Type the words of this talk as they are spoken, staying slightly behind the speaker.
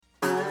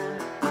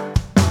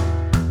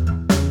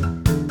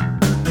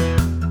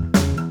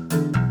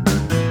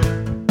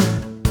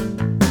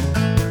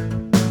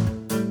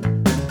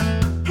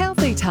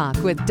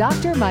with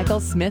Dr. Michael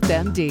Smith,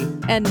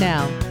 MD. And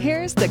now,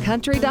 here's the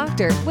country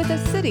doctor with a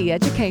city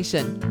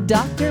education,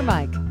 Dr.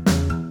 Mike.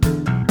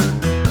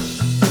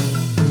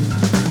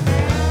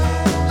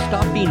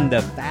 Stopping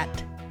the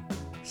fat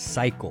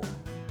cycle.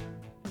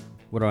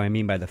 What do I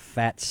mean by the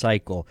fat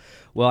cycle?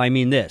 Well, I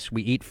mean this.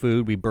 We eat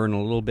food, we burn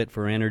a little bit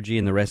for energy,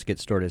 and the rest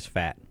gets stored as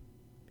fat.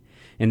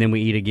 And then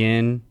we eat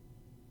again,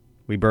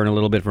 we burn a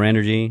little bit for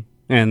energy,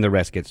 and the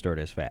rest gets stored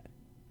as fat.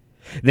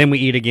 Then we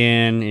eat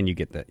again, and you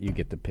get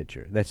the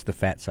picture. That's the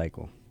fat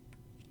cycle.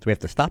 So we have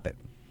to stop it.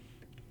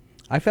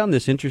 I found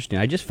this interesting.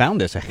 I just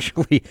found this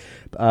actually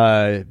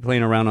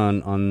playing around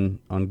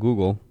on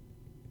Google.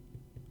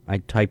 I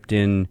typed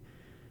in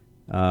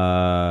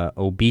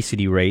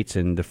obesity rates,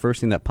 and the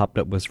first thing that popped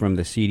up was from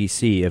the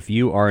CDC. If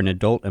you are an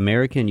adult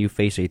American, you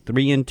face a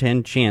 3 in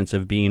 10 chance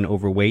of being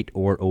overweight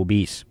or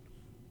obese.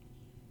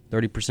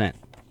 30%.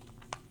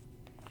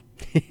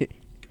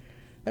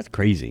 That's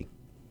crazy.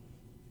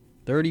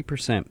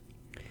 30%.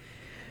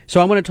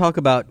 So I want to talk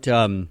about,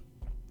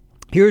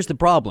 here's the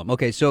problem.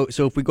 Okay, so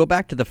if we go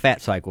back to the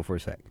fat cycle for a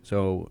sec.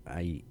 So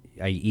I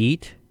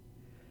eat.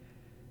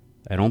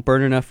 I don't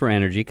burn enough for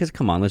energy because,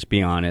 come on, let's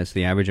be honest.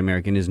 The average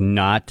American is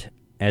not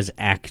as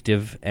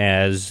active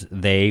as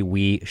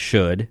we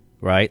should,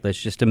 right?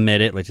 Let's just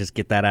admit it. Let's just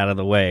get that out of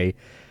the way.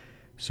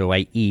 So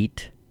I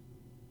eat.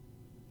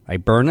 I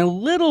burn a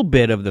little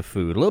bit of the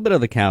food, a little bit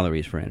of the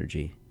calories for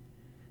energy.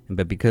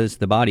 But because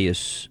the body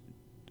is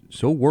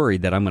so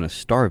worried that I'm going to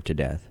starve to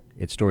death,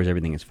 it stores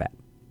everything as fat.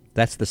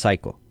 That's the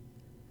cycle.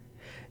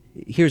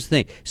 Here's the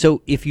thing.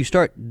 So if you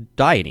start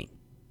dieting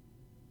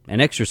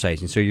and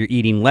exercising, so you're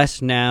eating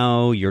less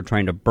now, you're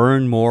trying to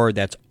burn more,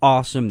 that's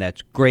awesome,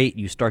 that's great,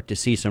 you start to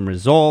see some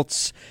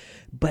results,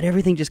 but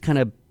everything just kind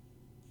of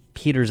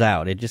peters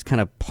out. It just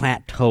kind of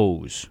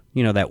plateaus.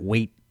 You know, that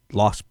weight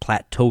loss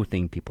plateau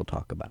thing people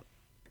talk about.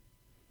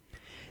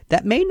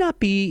 That may not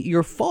be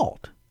your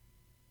fault.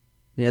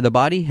 Yeah, the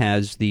body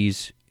has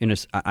these,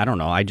 I don't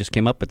know, I just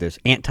came up with this,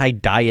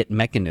 anti-diet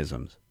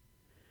mechanisms.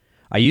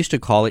 I used to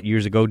call it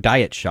years ago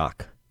diet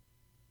shock.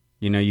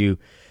 You know, you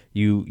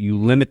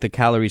limit the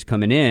calories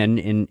coming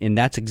in, and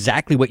that's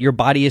exactly what your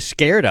body is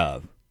scared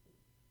of.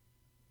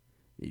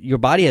 Your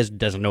body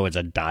doesn't know it's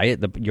a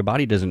diet. Your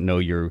body doesn't know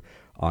you're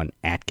on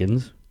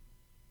Atkins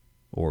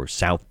or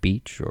South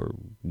Beach or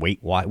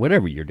Weight Watch,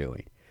 whatever you're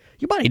doing.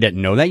 Your body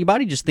doesn't know that. Your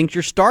body just thinks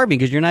you're starving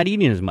because you're not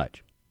eating as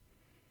much.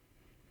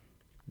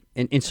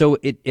 And so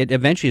it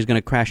eventually is going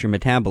to crash your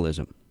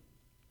metabolism.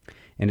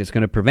 And it's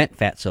going to prevent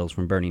fat cells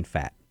from burning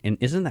fat. And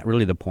isn't that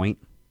really the point?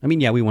 I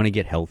mean, yeah, we want to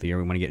get healthier.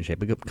 We want to get in shape.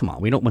 But come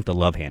on, we don't want the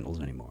love handles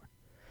anymore.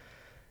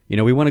 You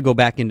know, we want to go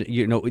back into,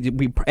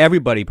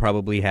 everybody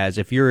probably has,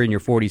 if you're in your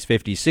 40s,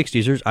 50s,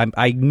 60s,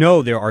 I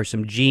know there are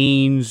some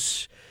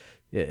jeans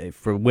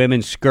for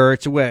women's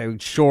skirts,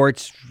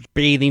 shorts,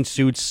 bathing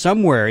suits,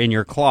 somewhere in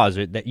your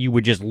closet that you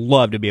would just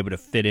love to be able to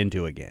fit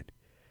into again.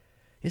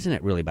 Isn't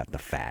it really about the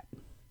fat?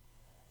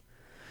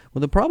 Well,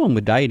 the problem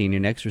with dieting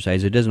and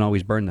exercise, it doesn't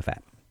always burn the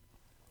fat.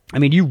 I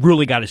mean, you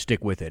really got to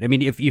stick with it. I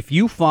mean, if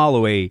you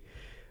follow a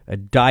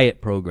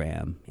diet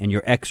program and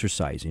you're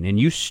exercising and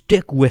you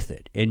stick with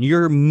it and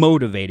you're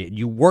motivated,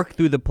 you work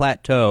through the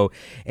plateau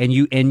and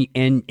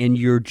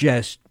you're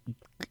just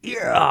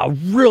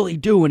really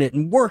doing it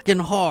and working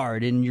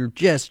hard and you're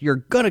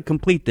going to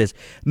complete this.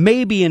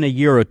 Maybe in a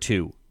year or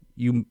two,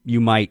 you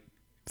might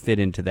fit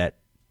into that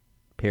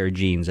pair of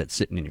jeans that's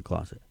sitting in your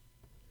closet.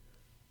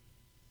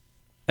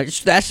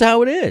 That's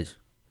how it is.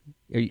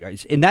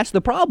 And that's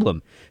the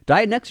problem.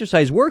 Diet and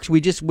exercise works.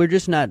 We're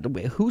just not.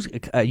 Who's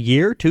a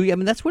year, 2? I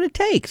mean, that's what it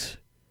takes.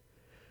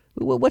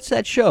 What's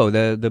that show?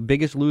 The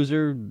Biggest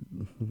Loser,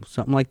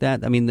 something like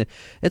that. I mean,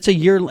 it's a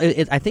year.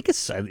 I think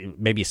it's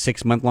maybe a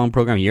 6-month-long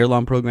program, a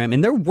year-long program,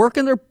 and they're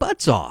working their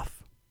butts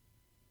off.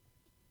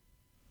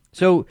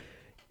 So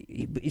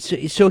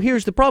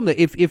here's the problem: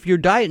 if you're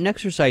diet and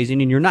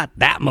exercising and you're not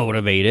that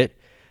motivated,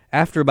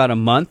 after about a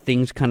month,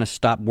 things kind of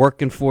stop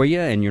working for you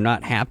and you're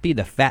not happy.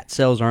 The fat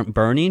cells aren't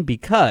burning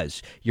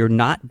because you're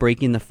not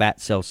breaking the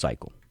fat cell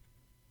cycle.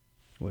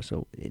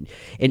 So,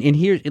 and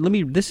here,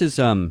 this is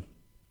an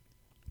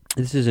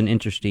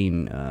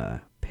interesting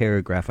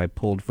paragraph I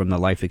pulled from the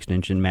Life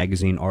Extension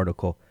magazine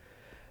article.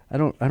 I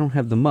don't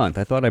have the month.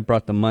 I thought I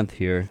brought the month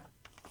here.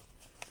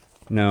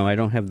 No, I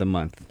don't have the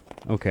month.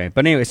 Okay,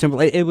 but anyway,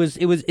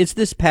 it's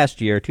this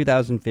past year,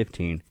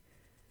 2015.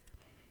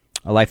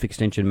 A Life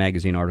Extension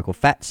magazine article,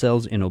 fat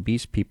cells in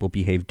obese people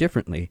behave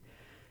differently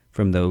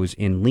from those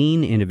in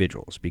lean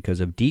individuals because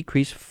of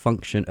decreased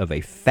function of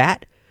a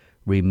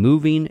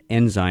fat-removing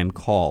enzyme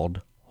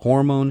called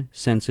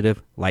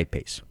hormone-sensitive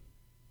lipase.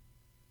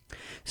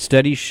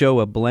 Studies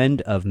show a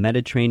blend of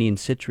Mediterranean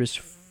citrus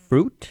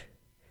fruit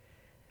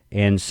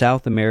and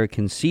South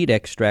American seed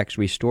extracts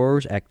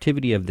restores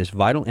activity of this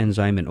vital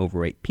enzyme in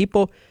overweight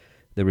people.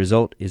 The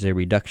result is a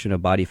reduction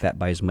of body fat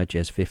by as much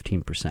as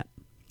 15%.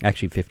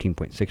 Actually,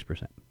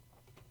 15.6%.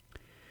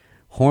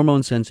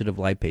 Hormone-sensitive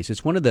lipase.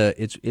 It's one of the.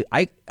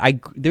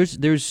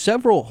 There's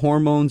several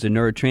hormones and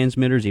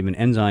neurotransmitters, even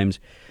enzymes,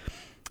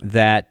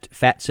 that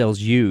fat cells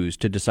use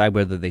to decide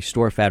whether they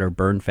store fat or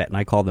burn fat, and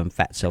I call them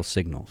fat cell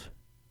signals.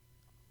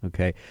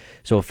 Okay,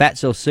 so a fat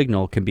cell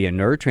signal can be a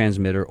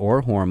neurotransmitter or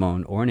a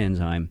hormone or an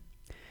enzyme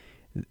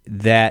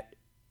that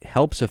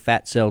helps a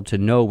fat cell to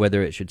know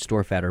whether it should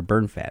store fat or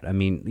burn fat. I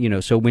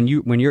mean, so when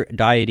you're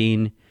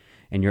dieting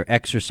and you're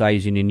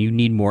exercising and you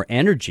need more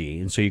energy,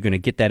 and so you're going to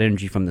get that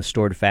energy from the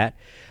stored fat,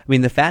 I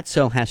mean, the fat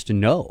cell has to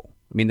know.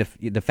 I mean,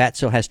 the fat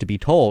cell has to be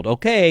told,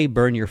 okay,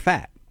 burn your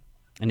fat.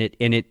 And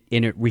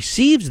it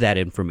receives that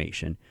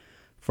information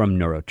from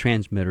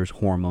neurotransmitters,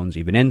 hormones,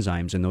 even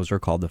enzymes, and those are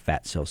called the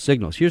fat cell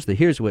signals.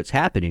 Here's what's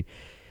happening.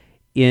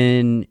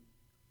 In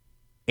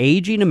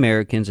aging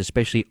Americans,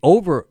 especially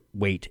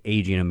overweight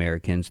aging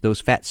Americans, those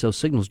fat cell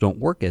signals don't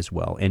work as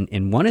well.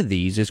 And one of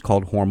these is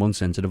called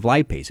hormone-sensitive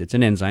lipase. It's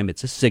an enzyme.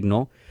 It's a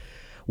signal.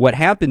 What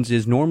happens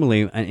is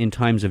normally in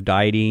times of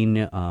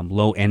dieting,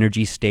 low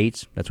energy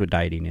states, that's what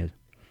dieting is,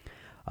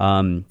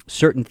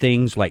 certain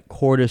things like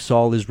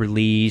cortisol is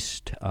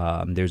released.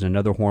 There's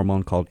another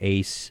hormone called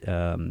ACE,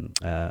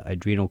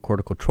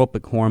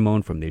 adrenocorticotropic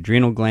hormone from the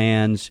adrenal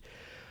glands.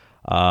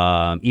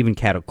 Even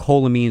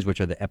catecholamines,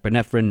 which are the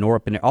epinephrine,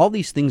 norepinephrine. All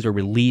these things are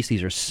released.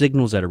 These are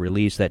signals that are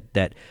released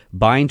that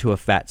bind to a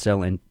fat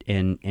cell and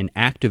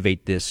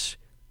activate this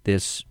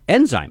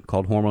enzyme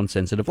called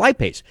hormone-sensitive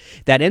lipase.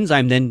 That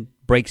enzyme then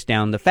breaks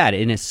down the fat.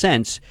 In a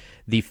sense,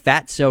 the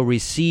fat cell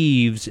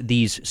receives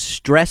these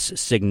stress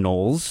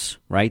signals,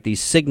 right?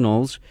 These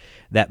signals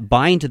that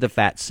bind to the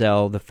fat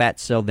cell. The fat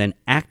cell then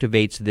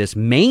activates this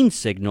main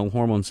signal,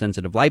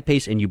 hormone-sensitive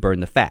lipase, and you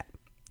burn the fat.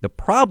 The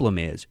problem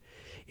is,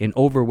 in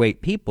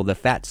overweight people, the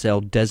fat cell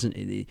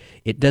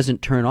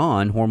doesn't turn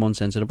on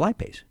hormone-sensitive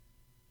lipase.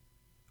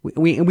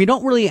 We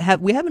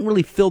haven't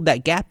really filled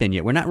that gap in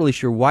yet. We're not really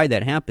sure why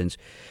that happens.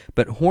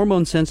 But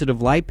hormone-sensitive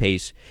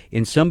lipase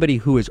in somebody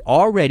who is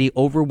already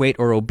overweight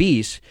or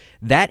obese,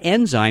 that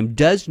enzyme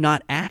does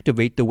not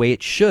activate the way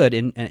it should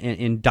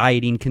in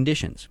dieting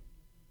conditions.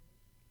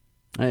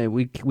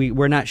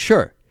 We're not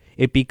sure.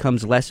 It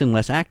becomes less and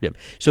less active.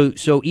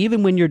 So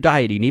even when you're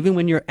dieting, even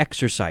when you're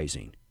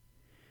exercising,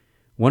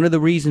 one of the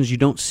reasons you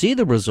don't see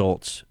the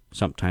results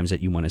sometimes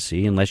that you want to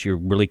see, unless you're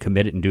really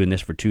committed and doing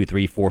this for 2,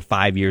 3, 4,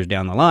 5 years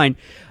down the line,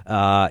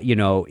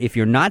 if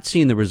you're not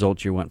seeing the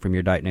results you want from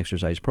your diet and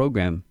exercise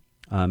program,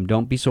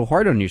 don't be so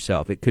hard on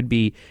yourself. It could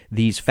be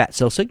these fat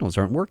cell signals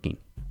aren't working.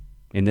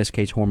 In this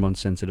case,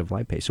 hormone-sensitive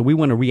lipase. So we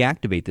want to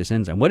reactivate this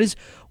enzyme.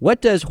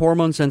 What does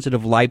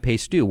hormone-sensitive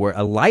lipase do? Where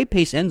a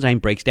lipase enzyme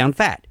breaks down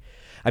fat.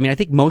 I mean, I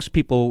think most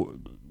people,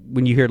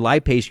 when you hear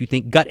lipase, you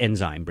think gut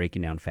enzyme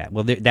breaking down fat.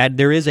 Well,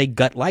 there is a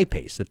gut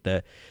lipase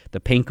that the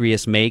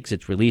pancreas makes.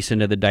 It's released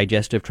into the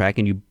digestive tract,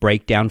 and you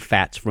break down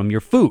fats from your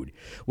food.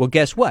 Well,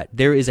 guess what?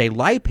 There is a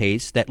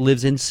lipase that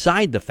lives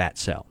inside the fat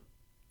cell.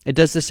 It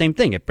does the same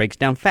thing. It breaks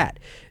down fat.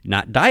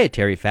 Not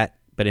dietary fat,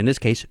 but in this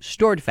case,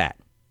 stored fat.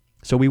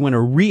 So we want to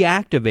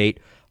reactivate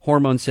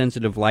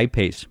hormone-sensitive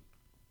lipase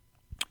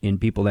in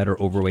people that are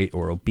overweight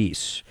or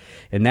obese.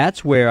 And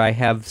that's where I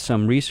have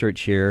some research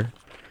here.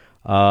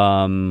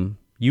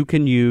 You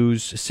can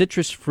use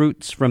citrus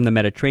fruits from the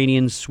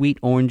Mediterranean, sweet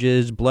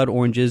oranges, blood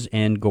oranges,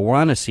 and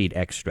guarana seed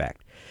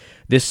extract.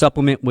 This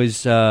supplement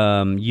was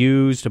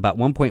used about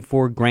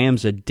 1.4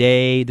 grams a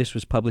day. This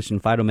was published in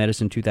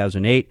Phytomedicine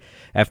 2008.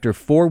 After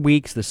 4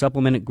 weeks, the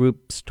supplemented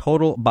group's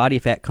total body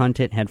fat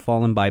content had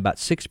fallen by about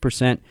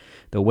 6%.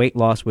 The weight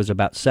loss was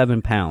about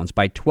 7 pounds.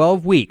 By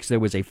 12 weeks, there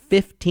was a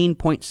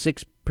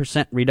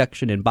 15.6%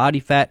 reduction in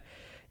body fat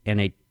and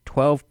a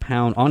 12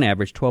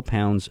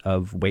 pounds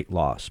of weight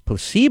loss.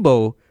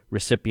 Placebo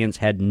recipients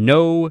had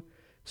no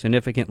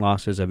significant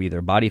losses of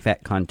either body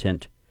fat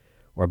content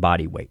or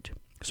body weight.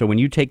 So when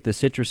you take the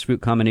citrus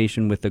fruit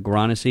combination with the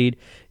guarana seed,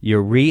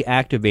 you're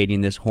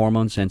reactivating this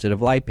hormone-sensitive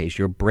lipase.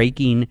 You're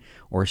breaking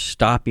or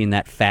stopping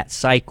that fat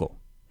cycle.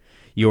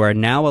 You are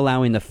now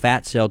allowing the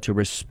fat cell to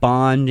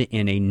respond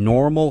in a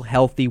normal,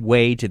 healthy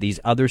way to these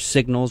other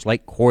signals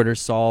like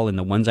cortisol and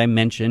the ones I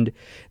mentioned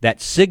that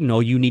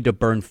signal you need to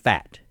burn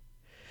fat.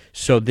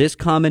 So this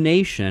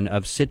combination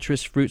of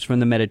citrus fruits from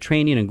the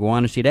Mediterranean and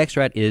guarana seed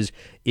extract is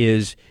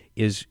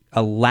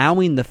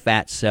allowing the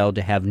fat cell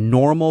to have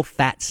normal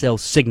fat cell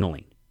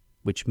signaling,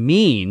 which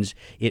means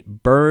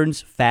it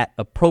burns fat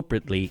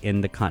appropriately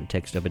in the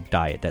context of a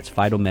diet. That's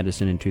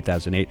Phytomedicine in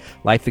 2008.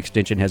 Life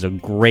Extension has a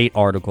great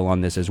article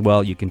on this as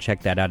well. You can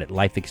check that out at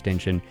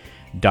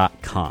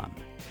lifeextension.com.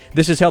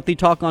 This is Healthy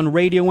Talk on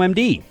Radio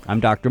MD.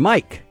 I'm Dr.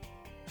 Mike.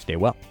 Stay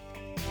well.